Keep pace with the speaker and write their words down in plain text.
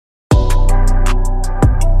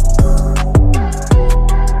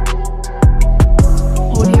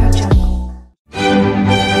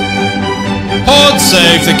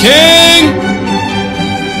Save the King!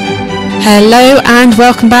 Hello and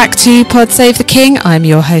welcome back to Pod Save the King. I'm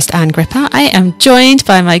your host Anne Gripper. I am joined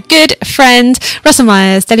by my good friend Russell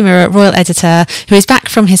Myers, Daily Mirror Royal Editor, who is back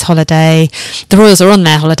from his holiday. The Royals are on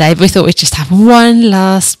their holiday, but we thought we'd just have one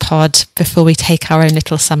last pod before we take our own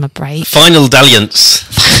little summer break. Final dalliance.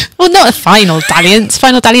 Well, not a final dalliance.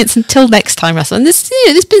 Final dalliance until next time, Russell. And there's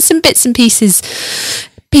been some bits and pieces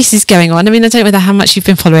going on. I mean, I don't know how much you've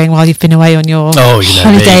been following while you've been away on your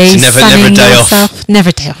holidays. Never a day off. Never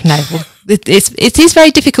a day off. No. Well, it is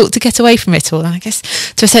very difficult to get away from it all. And I guess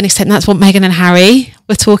to a certain extent, that's what Meghan and Harry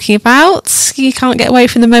were talking about. You can't get away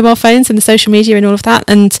from the mobile phones and the social media and all of that.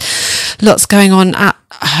 And lots going on at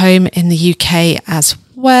home in the UK as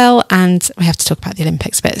well. And we have to talk about the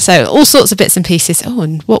Olympics a bit. So all sorts of bits and pieces. Oh,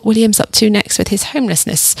 and what William's up to next with his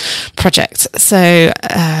homelessness project. So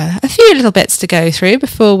a few little bits to go through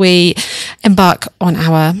before we embark on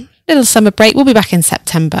our little summer break. We'll be back in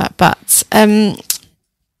September, but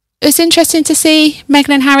it was interesting to see Meghan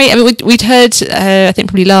and Harry. I mean, we'd heard, I think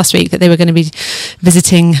probably last week, that they were going to be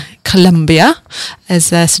visiting Colombia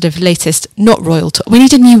as their sort of latest not royal tour. We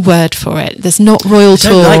need a new word for it. There's not royal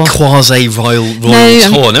tour. Like quasi-royal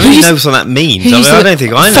tour. Nobody knows what that means. I don't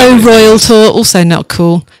think I know. Faux royal tour, also not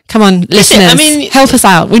cool. Come on, listeners, help us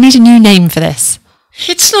out. We need a new name for this.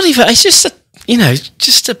 It's not even, it's just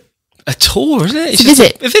a tour, isn't it? It's a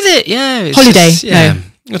visit. A visit, yeah. Holiday, no.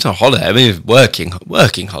 It's not a holiday. I mean, working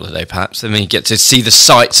holiday, perhaps. I mean, you get to see the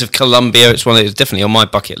sights of Colombia. It's it's definitely on my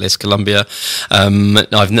bucket list. Colombia.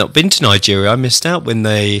 I've not been to Nigeria. I missed out when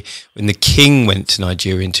the King went to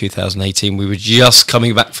Nigeria in 2018. We were just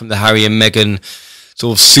coming back from the Harry and Meghan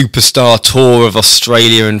sort of superstar tour of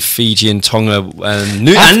Australia and Fiji and Tonga and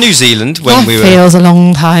New Zealand when we were. Feels a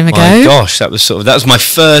long time ago. My gosh, that was my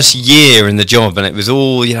first year in the job, and it was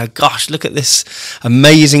all, gosh, look at this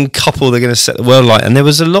amazing couple. They're going to set the world alight, and there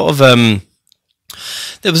was a lot of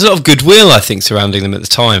goodwill, I think, surrounding them at the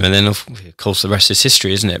time, and then of course the rest is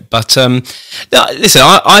history, isn't it? But listen,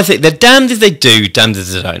 I think they're damned if they do, damned if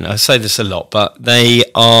they don't. I say this a lot, but they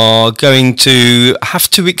are going to have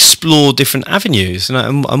to explore different avenues,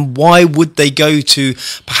 and why would they go to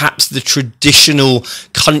perhaps the traditional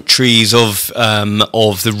countries of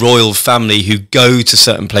the royal family who go to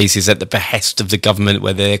certain places at the behest of the government,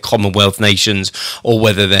 whether they're Commonwealth nations or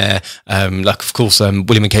whether they're like, of course,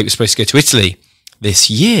 William and Kate were supposed to go to Italy this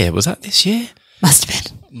year. Was that this year? Must have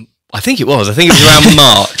been. I think it was. I think it was around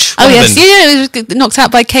March. Oh, yes. Yeah, it was knocked out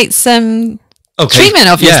by Kate's treatment,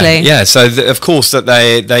 obviously. Yeah. So, of course, that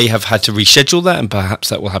they have had to reschedule that, and perhaps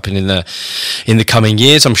that will happen in the coming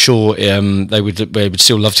years. I'm sure they would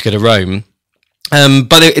still love to go to Rome.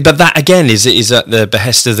 But that again is at the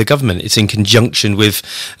behest of the government. It's in conjunction with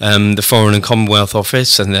the Foreign and Commonwealth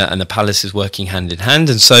Office, and the palace is working hand in hand.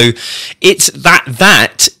 And so it's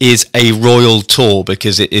that is a royal tour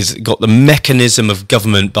because it is got the mechanism of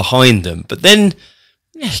government behind them. But then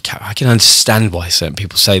I can understand why certain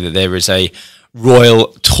people say that there is a royal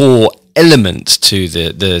tour element to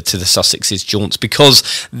the Sussexes jaunts,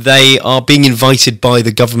 because they are being invited by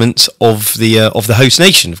the government of the host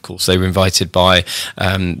nation. Of course, they were invited by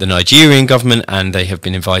the Nigerian government, and they have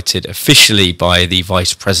been invited officially by the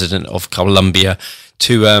Vice President of Colombia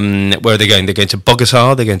to where are they going? They're going to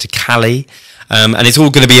Bogota. They're going to Cali. And it's all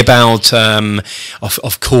going to be about,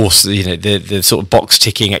 of course, the sort of box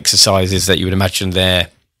ticking exercises that you would imagine there.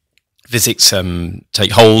 Visits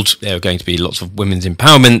take hold. There are going to be lots of women's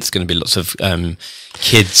empowerment. There's going to be lots of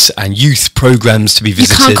kids and youth programs to be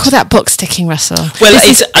visited. You can't call that box ticking, Russell. Well,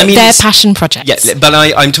 it's their passion project. Yeah, but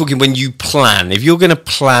I'm talking when you plan. If you're going to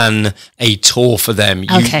plan a tour for them,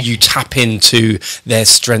 you tap into their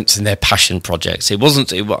strengths and their passion projects. I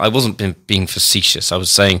wasn't being facetious. I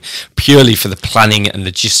was saying purely for the planning and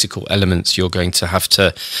logistical elements, you're going to have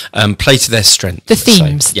to play to their strengths. The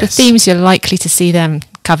themes you're likely to see them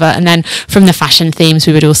cover, and then from the fashion themes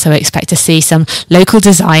we would also expect to see some local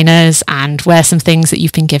designers and wear some things that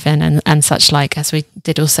you've been given and such like, as we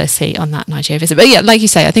did also see on that Nigeria visit. But yeah, like you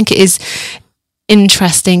say, I think it is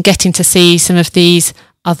interesting getting to see some of these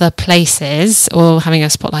other places, or having a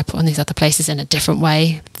spotlight put on these other places in a different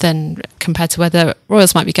way than compared to where the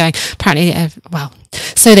royals might be going. Apparently,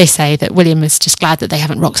 so they say that William is just glad that they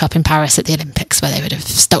haven't rocked up in Paris at the Olympics, where they would have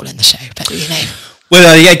stolen the show, but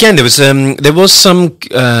Well, again, there was some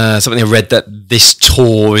something I read that this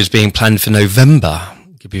tour is being planned for November,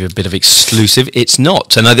 could be a bit of exclusive. It's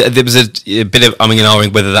not, and there was a bit of umming and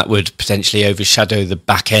ahhing whether that would potentially overshadow the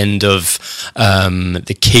back end of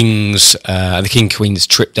the King Queen's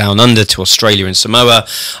trip down under to Australia and Samoa.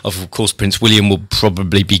 Of course, Prince William will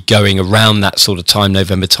probably be going around that sort of time,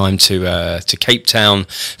 November time, to Cape Town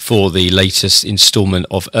for the latest instalment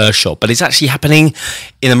of Earthshot. But it's actually happening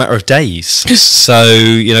in a matter of days,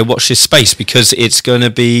 so watch this space, because it's going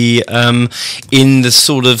to be in the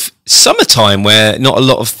sort of summertime where not a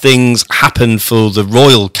lot of things happen for the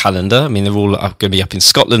royal calendar. I mean, they're all going to be up in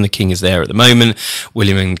Scotland. The King is there at the moment.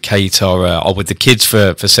 William and Kate are with the kids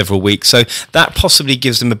for several weeks. So that possibly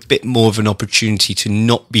gives them a bit more of an opportunity to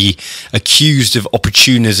not be accused of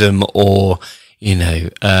opportunism or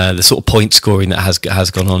the sort of point scoring that has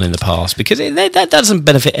gone on in the past, because that doesn't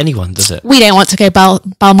benefit anyone, does it? We don't want to go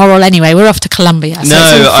Balmoral anyway. We're off to Colombia. So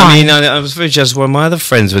I was very jealous. One of my other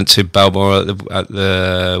friends went to Balmoral at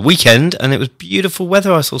the weekend, and it was beautiful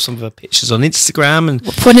weather. I saw some of her pictures on Instagram, and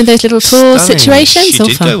one of those little tour situations. She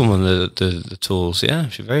did go on one of the tours. Yeah,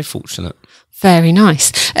 she's very fortunate. Very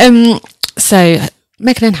nice. So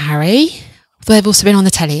Meghan and Harry, they've also been on the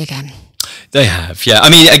telly again. They have, yeah. I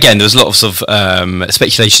mean, again, there was lots of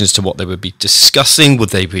speculation as to what they would be discussing. Would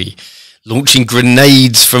they be launching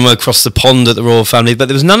grenades from across the pond at the royal family? But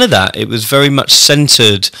there was none of that. It was very much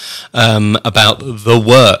centred about the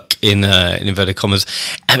work, in inverted commas.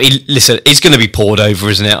 I mean, listen, it's going to be poured over,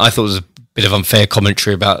 isn't it? I thought it was a bit of unfair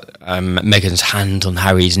commentary about Meghan's hand on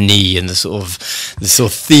Harry's knee and the sort of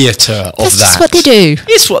theatre of that. That's what they do.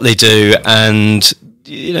 It's what they do, and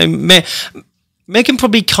Meghan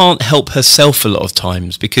probably can't help herself a lot of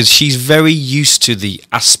times, because she's very used to the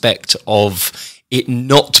aspect of it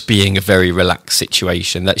not being a very relaxed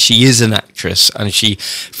situation, that she is an actress and she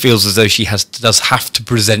feels as though she does have to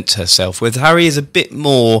present herself. With Harry is a bit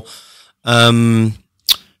more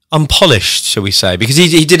unpolished, shall we say, because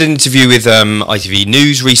he did an interview with ITV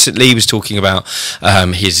News recently. He was talking about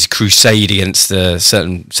his crusade against the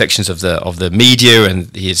certain sections of the media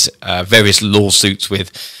and his various lawsuits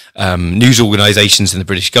with news organisations in the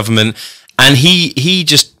British government, and he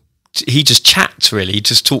just chats, really. He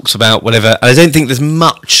just talks about whatever. And I don't think there's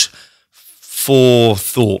much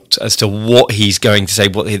forethought as to what he's going to say,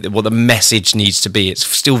 what the message needs to be. It's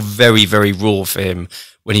still very, very raw for him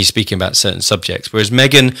when he's speaking about certain subjects. Whereas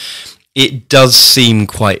Meghan, it does seem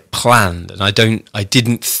quite planned, and I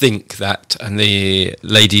didn't think that. And the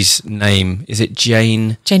lady's name, is it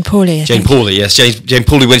Jane? Jane Pauley. Jane Pauley, yes, Jane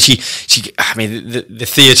Pauley. When she, I mean, the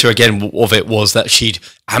theatre again of it was that she'd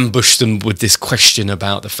ambushed them with this question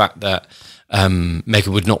about the fact that Meghan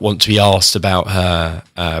would not want to be asked about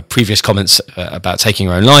her previous comments about taking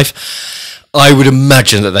her own life. I would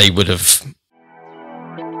imagine that they would have.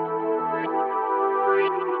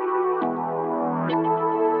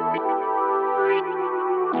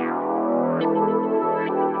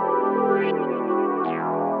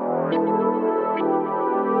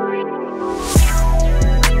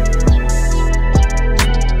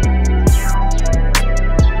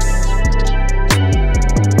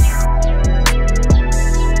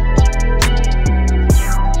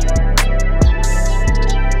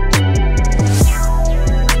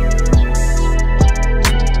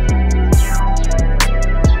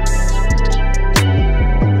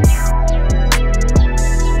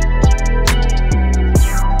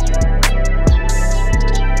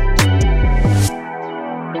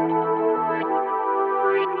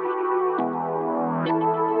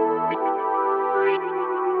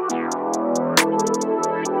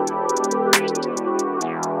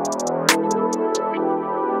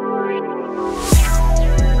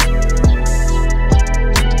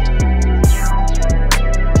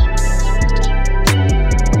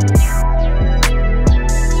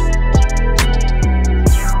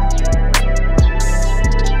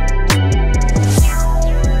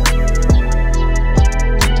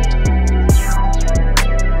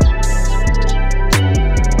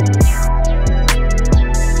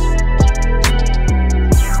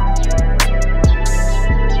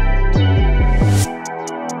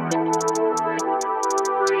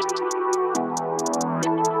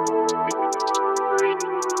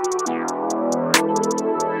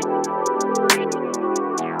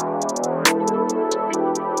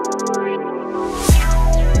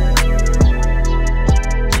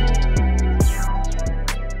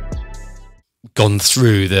 Gone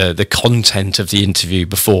through the content of the interview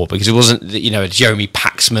before, because it wasn't a Jeremy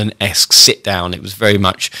Paxman-esque sit down. It was very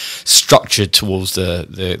much structured towards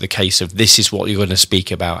the case of this is what you're going to speak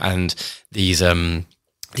about, and these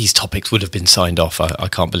topics would have been signed off. I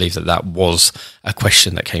can't believe that was a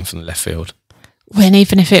question that came from the left field. when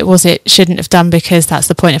even if it was, it shouldn't have done, because that's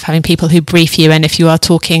the point of having people who brief you. And if you are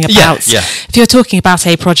talking about, if you're talking about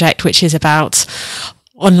a project which is about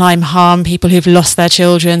online harm, people who've lost their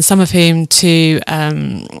children, some of whom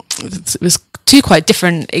it was two quite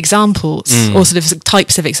different examples, or sort of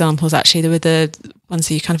types of examples, actually. There were the ones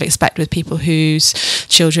that you kind of expect with people whose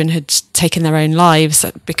children had taken their own lives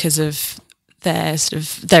because of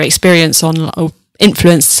their experience or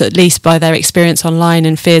influenced at least by their experience online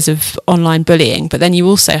and fears of online bullying. But then you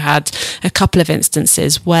also had a couple of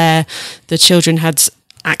instances where the children had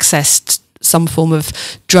accessed some form of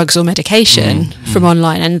drugs or medication from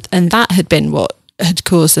online, and that had been what had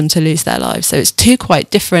caused them to lose their lives. So it's two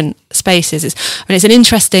quite different spaces. It's an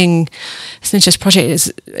interesting project.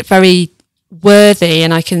 It's very worthy,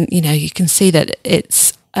 and you can see that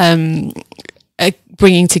it's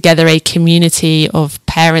bringing together a community of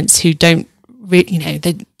parents who don't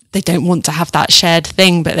they don't want to have that shared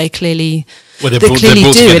thing, but they clearly do,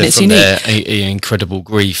 and it's unique. Their incredible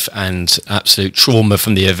grief and absolute trauma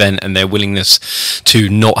from the event, and their willingness to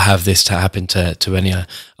not have this to happen to any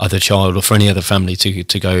other child or for any other family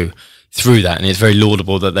to go through that. And it's very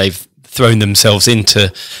laudable that they've thrown themselves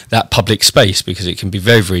into that public space, because it can be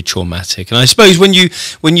very, very traumatic. And I suppose when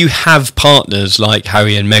you have partners like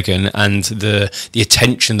Harry and Meghan and the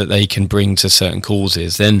attention that they can bring to certain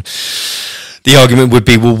causes, then the argument would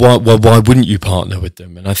be, well, why wouldn't you partner with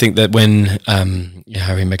them? And I think that when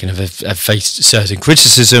Harry and Meghan have faced certain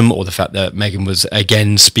criticism, or the fact that Meghan was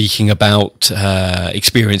again speaking about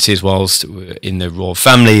experiences whilst in the royal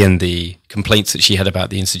family and the complaints that she had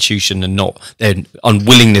about the institution and not their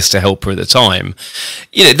unwillingness to help her at the time,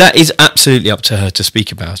 that is absolutely up to her to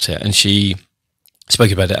speak about it. And she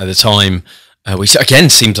spoke about it at the time, which again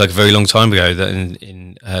seems like a very long time ago, that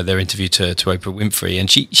in their interview to Oprah Winfrey, and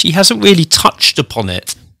she hasn't really touched upon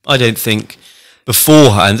it, I don't think,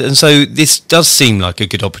 beforehand. And so this does seem like a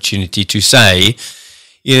good opportunity to say,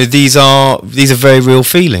 these are very real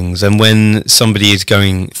feelings, and when somebody is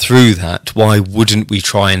going through that, why wouldn't we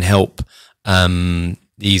try and help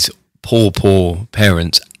these poor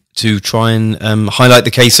parents, to try and highlight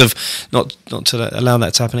the case of not to allow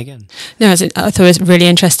that to happen again. No, I thought it was really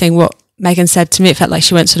interesting what Meghan said to me. It felt like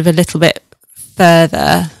she went sort of a little bit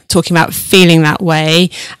further, talking about feeling that way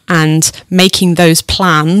and making those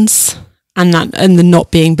plans, and the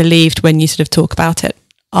not being believed when you sort of talk about it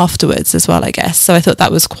afterwards as well, I guess. So I thought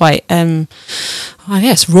that was quite,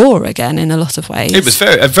 raw again in a lot of ways. It was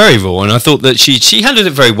very raw, and I thought that she handled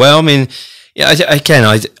it very well. I mean,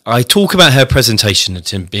 I talk about her presentation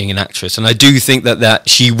and being an actress, and I do think that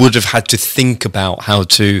she would have had to think about how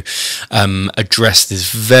to address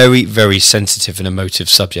this very, very sensitive and emotive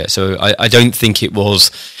subject. So I don't think it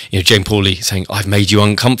was, Jane Pauley saying, "I've made you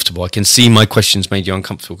uncomfortable. I can see my questions made you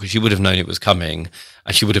uncomfortable," because she would have known it was coming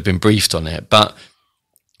and she would have been briefed on it. But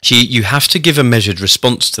you have to give a measured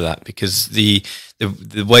response to that, because the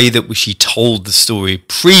way that she told the story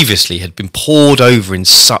previously had been poured over in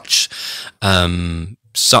such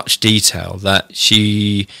detail that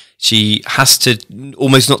she has to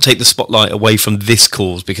almost not take the spotlight away from this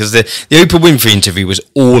cause, because the Oprah Winfrey interview was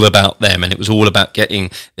all about them, and it was all about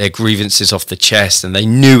getting their grievances off the chest, and they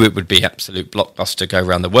knew it would be absolute blockbuster, go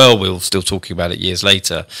around the world. We're all still talking about it years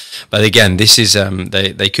later. But again, this is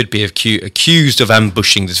they could be accused of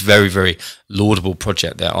ambushing this very, very laudable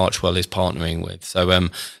project that Archewell is partnering with. So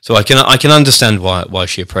I can understand why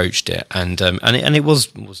she approached it, and it was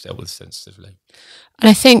dealt with sensitively. And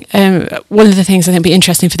I think one of the things I think would be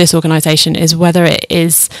interesting for this organisation is whether it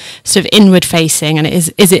is sort of inward facing, and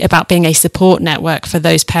is it about being a support network for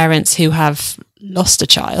those parents who have lost a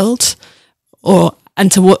child,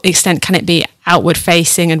 and to what extent can it be outward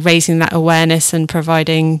facing and raising that awareness and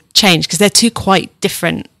providing change? Because they're two quite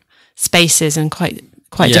different spaces and quite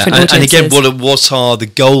different audiences. And again, what are the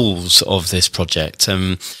goals of this project?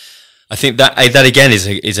 I think that again is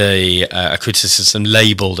a criticism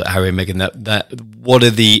labelled at Harry and Meghan, that what are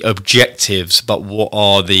the objectives, but what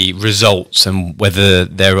are the results, and whether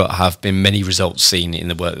there have been many results seen in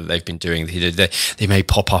the work that they've been doing. They may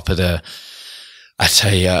pop up at a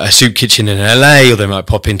soup kitchen in LA, or they might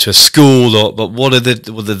pop into a school, but what are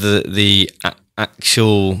the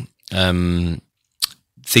actual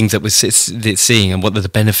things that we're seeing, and what are the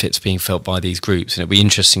benefits being felt by these groups? And it'll be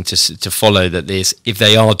interesting to follow that if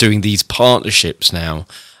they are doing these partnerships now,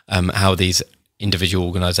 how these individual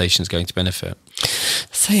organisations are going to benefit.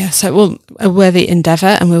 So a worthy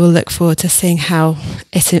endeavour, and we will look forward to seeing how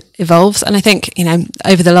it evolves. And I think,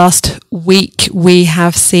 over the last week, we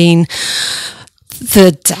have seen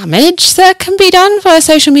the damage that can be done via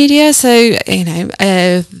social media. So,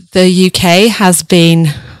 the UK has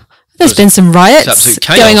been... There's been some riots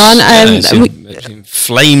going on.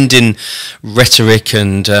 inflamed in rhetoric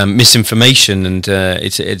and misinformation, and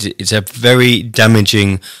it's a very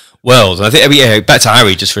damaging world. And I think back to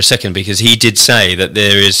Harry just for a second, because he did say that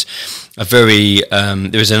there is a very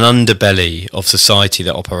there is an underbelly of society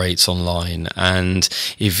that operates online, and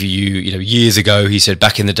if you know, years ago he said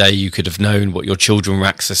back in the day you could have known what your children were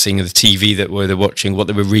accessing, the TV that they're watching, what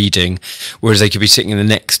they were reading, whereas they could be sitting in the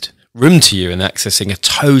next room to you and accessing a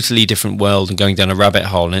totally different world and going down a rabbit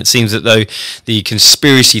hole. And it seems that though the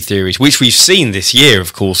conspiracy theories, which we've seen this year,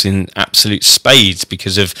 of course, in absolute spades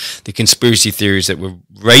because of the conspiracy theories that were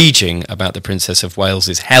raging about the Princess of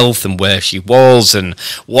Wales's health and where she was and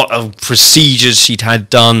what procedures she'd had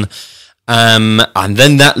done. And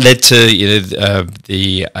then that led to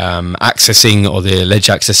the accessing, or the alleged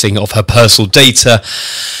accessing of her personal data.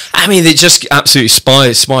 I mean, it just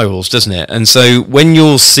absolutely spirals, doesn't it? And so when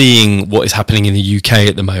you're seeing what is happening in the UK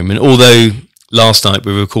at the moment, although last night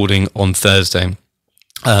we were recording on Thursday,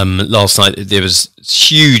 last night there was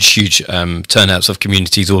huge turnouts of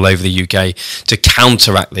communities all over the UK to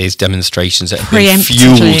counteract these demonstrations that have been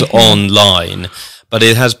fueled online. But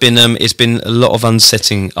it has been it's been a lot of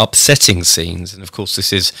upsetting scenes, and of course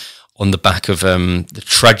this is on the back of the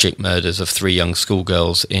tragic murders of 3 young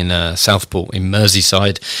schoolgirls in Southport in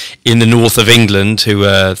Merseyside, in the north of England, who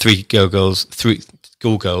 3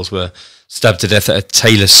 schoolgirls were stabbed to death at a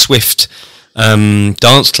Taylor Swift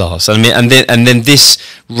dance class. I mean, and then this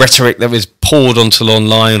rhetoric that was poured onto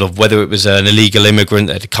online of whether it was an illegal immigrant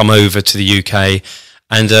that had come over to the UK.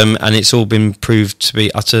 And it's all been proved to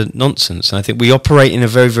be utter nonsense. And I think we operate in a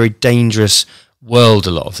very, very dangerous world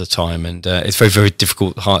a lot of the time, and it's very, very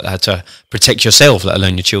difficult to protect yourself, let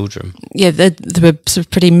alone your children. Yeah, there were sort of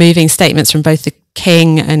pretty moving statements from both the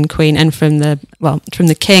King and Queen, and from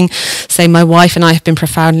the King, saying, "My wife and I have been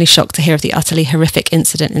profoundly shocked to hear of the utterly horrific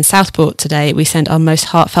incident in Southport today. We send our most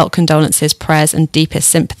heartfelt condolences, prayers and deepest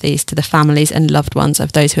sympathies to the families and loved ones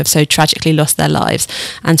of those who have so tragically lost their lives,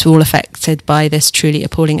 and to all affected by this truly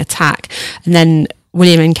appalling attack." And then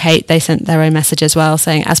William and Kate, they sent their own message as well,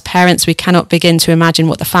 saying, "As parents, we cannot begin to imagine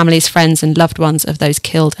what the families, friends and loved ones of those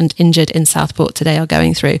killed and injured in Southport today are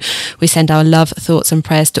going through. We send our love, thoughts and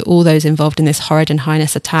prayers to all those involved in this horrid and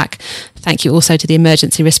heinous attack. Thank you also to the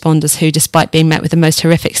emergency responders who, despite being met with the most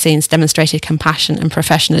horrific scenes, demonstrated compassion and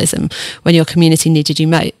professionalism when your community needed you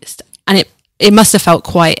most." And it must have felt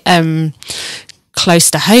quite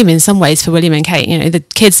close to home in some ways for William and Kate. You know, the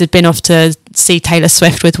kids had been off to see Taylor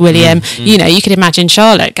Swift with William. You know, you could imagine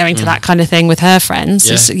Charlotte going to that kind of thing with her friends.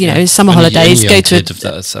 Summer holidays, go to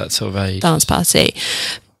that sort of age. Dance party.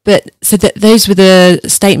 But so those were the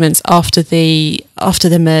statements after the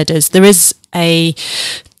murders. There is a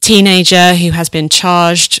teenager who has been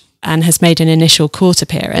charged and has made an initial court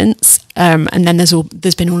appearance, and then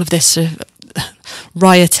there's been all of this sort of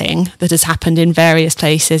rioting that has happened in various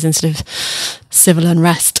places and sort of civil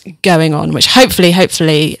unrest going on, which hopefully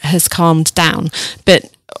has calmed down.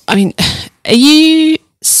 But I mean, are you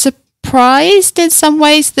surprised in some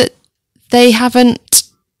ways that they haven't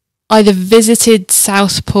either visited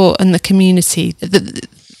Southport and the community, that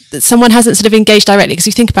someone hasn't sort of engaged directly? Because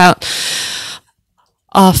you think about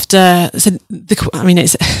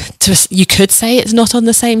you could say it's not on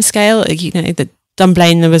the same scale. You know, that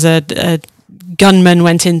Dunblane, there was a gunman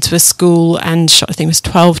went into a school and shot, I think it was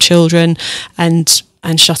 12 children, and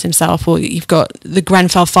shot himself. Or you've got the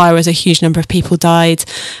Grenfell fire, as a huge number of people died.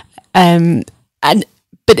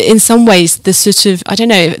 But in some ways, the sort of, I don't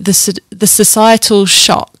know, the societal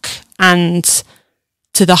shock and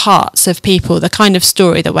to the hearts of people, the kind of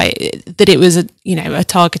story, the way that it was a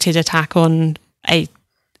targeted attack on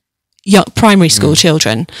primary school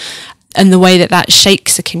children, and the way that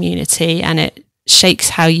shakes a community, and it shakes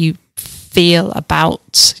how you feel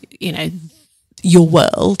about your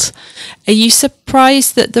world. Are you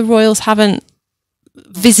surprised that the royals haven't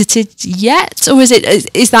visited yet, or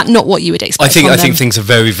is that not what you would expect? I think things are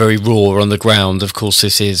very, very raw on the ground. Of course,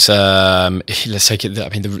 this is let's take it. I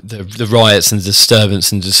mean, the riots and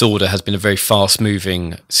disturbance and disorder has been a very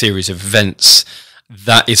fast-moving series of events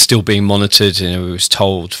that is still being monitored. We was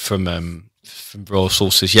told from royal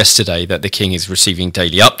sources yesterday that the King is receiving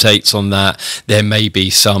daily updates on that. There may be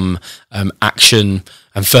some action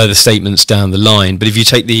and further statements down the line. But if you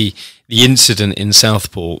take the incident in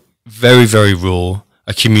Southport, very, very raw,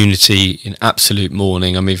 a community in absolute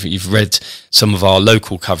mourning. I mean, you've read some of our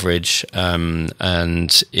local coverage, and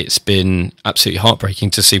it's been absolutely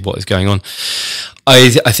heartbreaking to see what is going on. I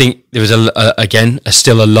think there was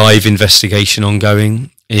still a live investigation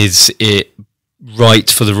ongoing. Is it right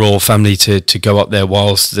for the royal family to go up there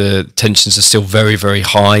whilst the tensions are still very, very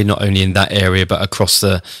high, not only in that area but across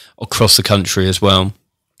the country as well?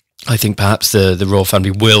 I think perhaps the royal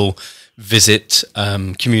family will visit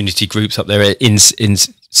community groups up there in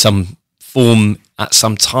some form at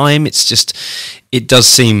some time. It's just, it does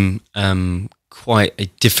seem quite a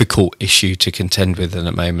difficult issue to contend with at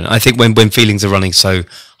the moment. I think when feelings are running so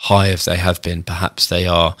high as they have been, perhaps they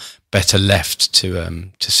are better left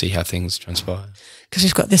to see how things transpire. Because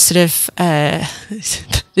we've got this sort of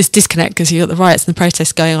this disconnect, because you've got the riots and the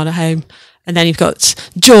protests going on at home, and then you've got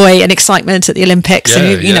joy and excitement at the Olympics,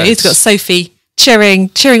 and you know, you've got Sophie cheering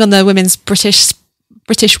on the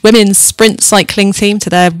British women's sprint cycling team to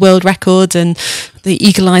their world record, and the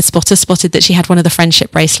eagle-eyed spotter spotted that she had one of the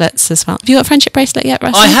friendship bracelets as well. Have you got a friendship bracelet yet,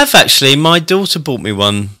 Russell? I have, actually. My daughter bought me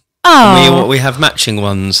one. Oh, we have matching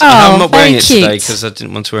ones. Oh, I'm not wearing it cute today because I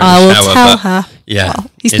didn't want to wear it in the shower. Tell her. Yeah,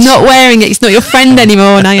 well, he's not wearing it. He's not your friend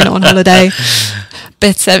anymore. Now you're not on holiday.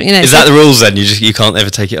 But you know, is that the rules then? You can't ever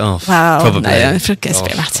take it off. Well, probably. No, it gets a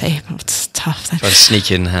bit ratty. It's tough. Try to sneak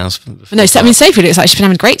in the house. No, so, I mean, Sophie looks like she's been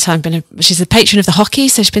having a great time. She's a patron of the hockey,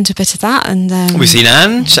 so she's been to a bit of that. And we've seen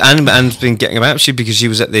Anne. Anne's been getting about because she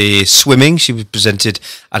was at the swimming. She presented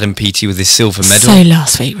Adam Peaty with his silver medal. So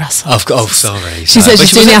last week, Russell. Sorry. She's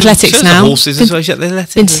doing the athletics now. Horses as well. She's at the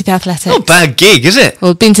athletics. Been to see the athletics. Not a bad gig, is it?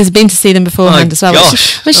 Well, been to see them beforehand as well.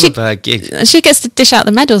 Gosh, not a bad gig. She gets to dish out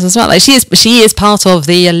the medals as well. Like she is part of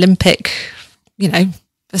the Olympic,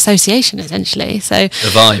 association essentially. So the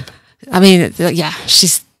vibe. I mean, yeah,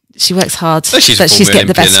 she works hard, but she's getting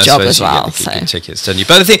the best job as well. So tickets, don't you?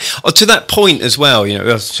 But I think to that point as well, I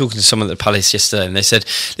was talking to someone at the Palace yesterday, and they said,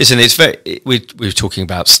 "Listen, it's we were talking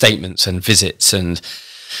about statements and visits, and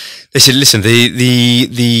they said, listen,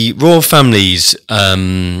 the royal family's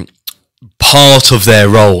part of their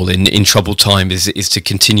role in troubled time is to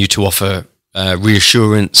continue to offer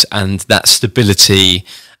reassurance and that stability."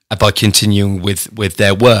 By continuing with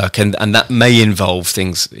their work, and that may involve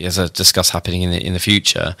things, as I discussed, happening in the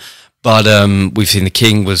future. But we've seen the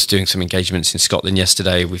King was doing some engagements in Scotland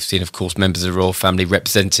yesterday. We've seen, of course, members of the royal family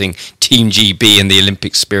representing Team GB and the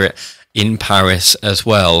Olympic spirit in Paris as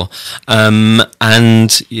well.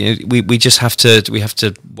 And we just have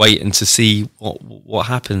to wait and to see what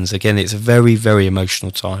happens. Again, it's a very, very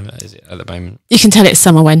emotional time at the moment. You can tell it's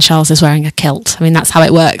summer when Charles is wearing a kilt. I mean, that's how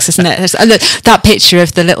it works, isn't it? And that picture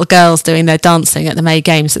of the little girls doing their dancing at the May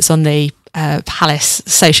Games that's on the Palace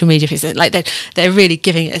social media feeds, like they're really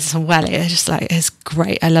giving it some welly. They're just like, it's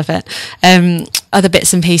great. I love it. Other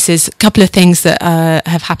bits and pieces, a couple of things that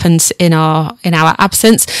have happened in our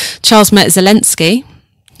absence. Charles met Zelensky.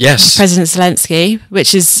 Yes, President Zelensky,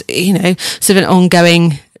 which is sort of an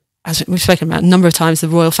ongoing, as we've spoken about a number of times, the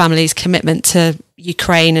royal family's commitment to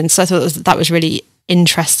Ukraine, and so I thought that was really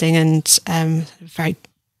interesting and very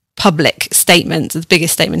public statement, the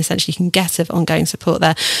biggest statement essentially you can get of ongoing support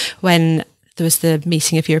there, when there was the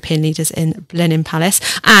meeting of European leaders in Blenheim Palace,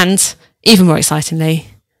 and even more excitingly,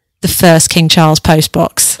 the first King Charles post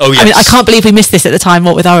box. Oh yes. I mean, I can't believe we missed this at the time,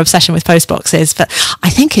 what with our obsession with post boxes, but I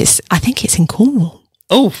think it's in Cornwall.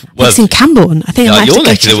 Oh, well, it's in Camborne. I think I might have to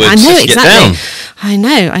go to. I know exactly. I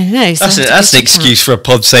know. So that's an excuse for a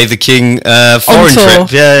Pod Save the King foreign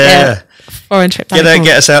trip. Yeah. Foreign trip. Get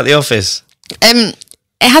us out of the office.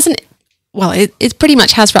 It hasn't. Well, it pretty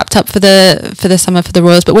much has wrapped up for the summer for the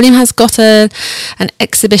Royals, but William has got an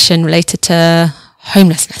exhibition related to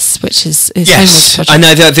homelessness, which is yes. I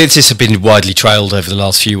know that this has been widely trailed over the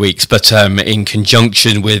last few weeks, but in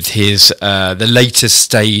conjunction with his the latest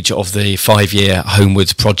stage of the 5-year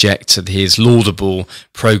Homewards project, his laudable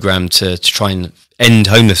programme to try and end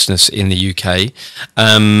homelessness in the UK,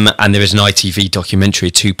 and there is an ITV documentary,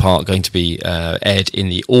 a 2-part, going to be aired in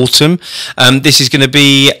the autumn. This is going to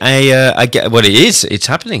be it's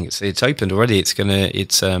happening. It's opened already. It's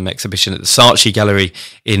exhibition at the Saatchi Gallery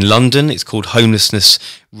in London. It's called Homelessness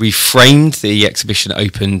Reframed. The exhibition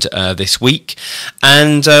opened this week,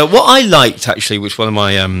 and what I liked actually, which one of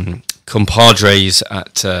my compadres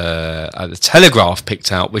at the Telegraph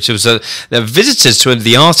picked out, which was the visitors to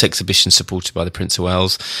the art exhibition supported by the Prince of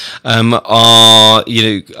Wales are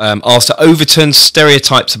asked to overturn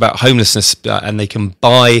stereotypes about homelessness, and they can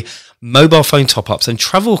buy mobile phone top-ups and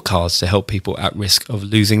travel cards to help people at risk of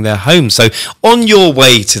losing their homes. So on your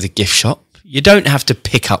way to the gift shop, you don't have to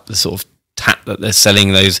pick up the sort of tap that they're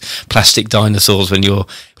selling, those plastic dinosaurs, when you're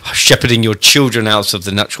shepherding your children out of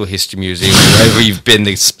the Natural History Museum, wherever you've been,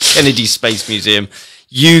 the Kennedy Space Museum.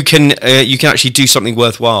 You can actually do something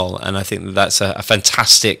worthwhile, and I think that's a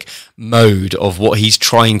fantastic mode of what he's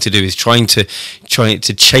trying to do. Is trying to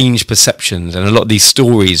change perceptions, and a lot of these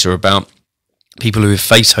stories are about people who have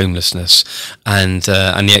faced homelessness, and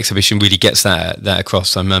the exhibition really gets that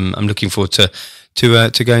across. I'm looking forward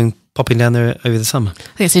to going popping down there over the summer. I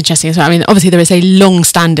think it's interesting as well. I mean, obviously there is a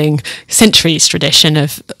long-standing centuries tradition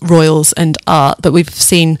of royals and art, but we've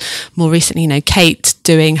seen more recently, Kate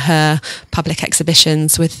doing her public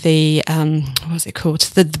exhibitions with the what was it called?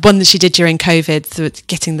 The one that she did during COVID,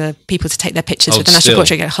 getting the people to take their pictures with the National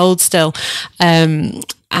Portrait, Hold Still. And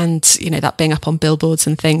that being up on billboards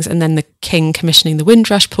and things, and then the King commissioning the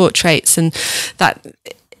Windrush portraits, and that.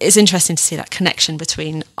 It's interesting to see that connection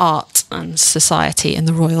between art and society and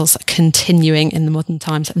the royals continuing in the modern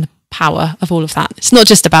times, and the power of all of that. It's not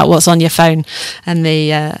just about what's on your phone and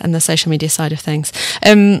the social media side of things.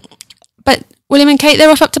 But William and Kate, they're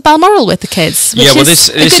off up to Balmoral with the kids. Yeah, well, this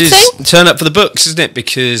is turn up for the books, isn't it?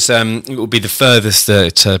 Because it will be the furthest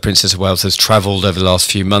that Princess of Wales has travelled over the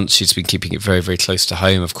last few months. She's been keeping it very, very close to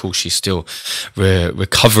home. Of course, she's still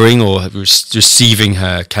recovering or receiving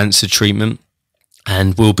her cancer treatment,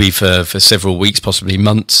 and will be for several weeks, possibly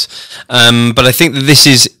months. But I think that this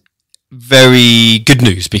is very good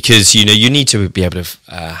news, because you need to be able to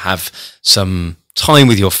have some time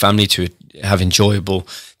with your family, to have enjoyable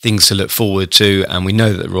things to look forward to, and we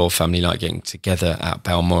know that the royal family like getting together at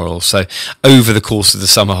Balmoral. So over the course of the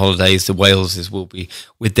summer holidays, the Waleses will be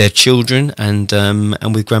with their children and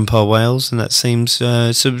with Grandpa Wales, and that seems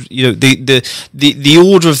the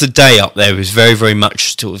order of the day up there is very, very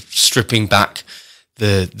much sort of stripping back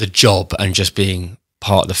the job and just being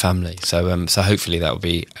part of the family. So hopefully that will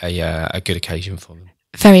be a good occasion for them.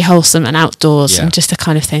 Very wholesome and outdoors, and just the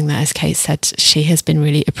kind of thing that, as Kate said, she has been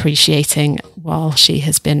really appreciating while she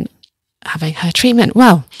has been having her treatment.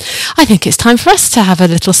 Well, I think it's time for us to have a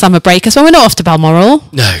little summer break as well. We're not off to Balmoral.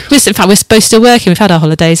 No. In fact, we're supposed to be working. We've had our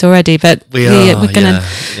holidays already, but we're going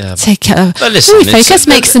to take focus,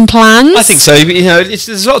 make some plans. I think so.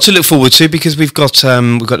 There's a lot to look forward to, because we've got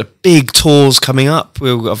the big tours coming up.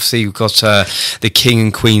 We've got the King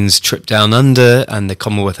and Queen's trip down under, and the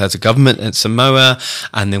Commonwealth has a government at Samoa,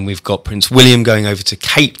 and then we've got Prince William going over to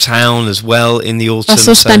Cape Town as well in the autumn.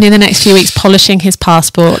 Russell spending the next few weeks polishing his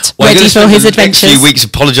passport, ready for his adventures. Next few weeks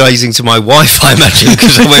apologising to my wife, I imagine,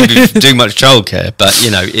 because I won't be doing much childcare. But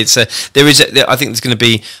I think there's going to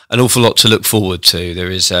be an awful lot to look forward to.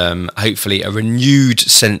 There is hopefully a renewed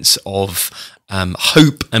sense of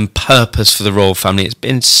hope and purpose for the royal family. It's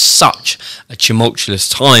been such a tumultuous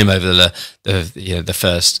time over the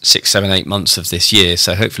first 6, 7, 8 months of this year.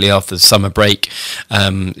 So hopefully after the summer break,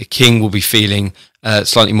 the King will be feeling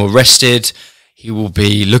slightly more rested. He will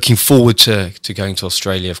be looking forward to going to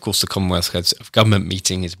Australia. Of course, the Commonwealth Government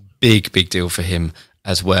meeting is a big, big deal for him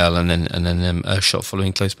as well, and then Earthshot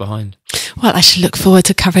following close behind. Well, I should look forward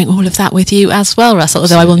to covering all of that with you as well, Russell,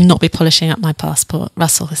 although I will not be polishing up my passport.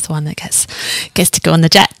 Russell is the one that gets to go on the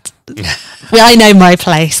jet. Well, I know my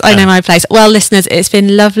place. Well, listeners, it's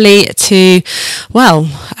been lovely to,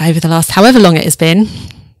 over the last however long it has been,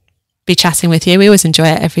 be chatting with you. We always enjoy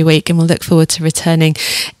it every week, and we'll look forward to returning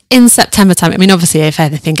in September time. I mean, obviously, if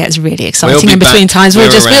anything gets really exciting in between times, we'll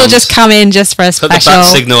just come in just for a special. Put the bat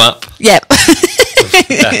signal up. Yep.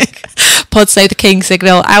 Pod Save the King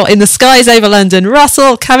signal out in the skies over London.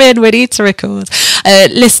 Russell, come in. We need to record.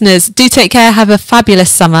 Listeners, do take care. Have a fabulous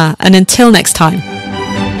summer, and until next time.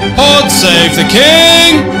 Pod Save the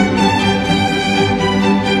King.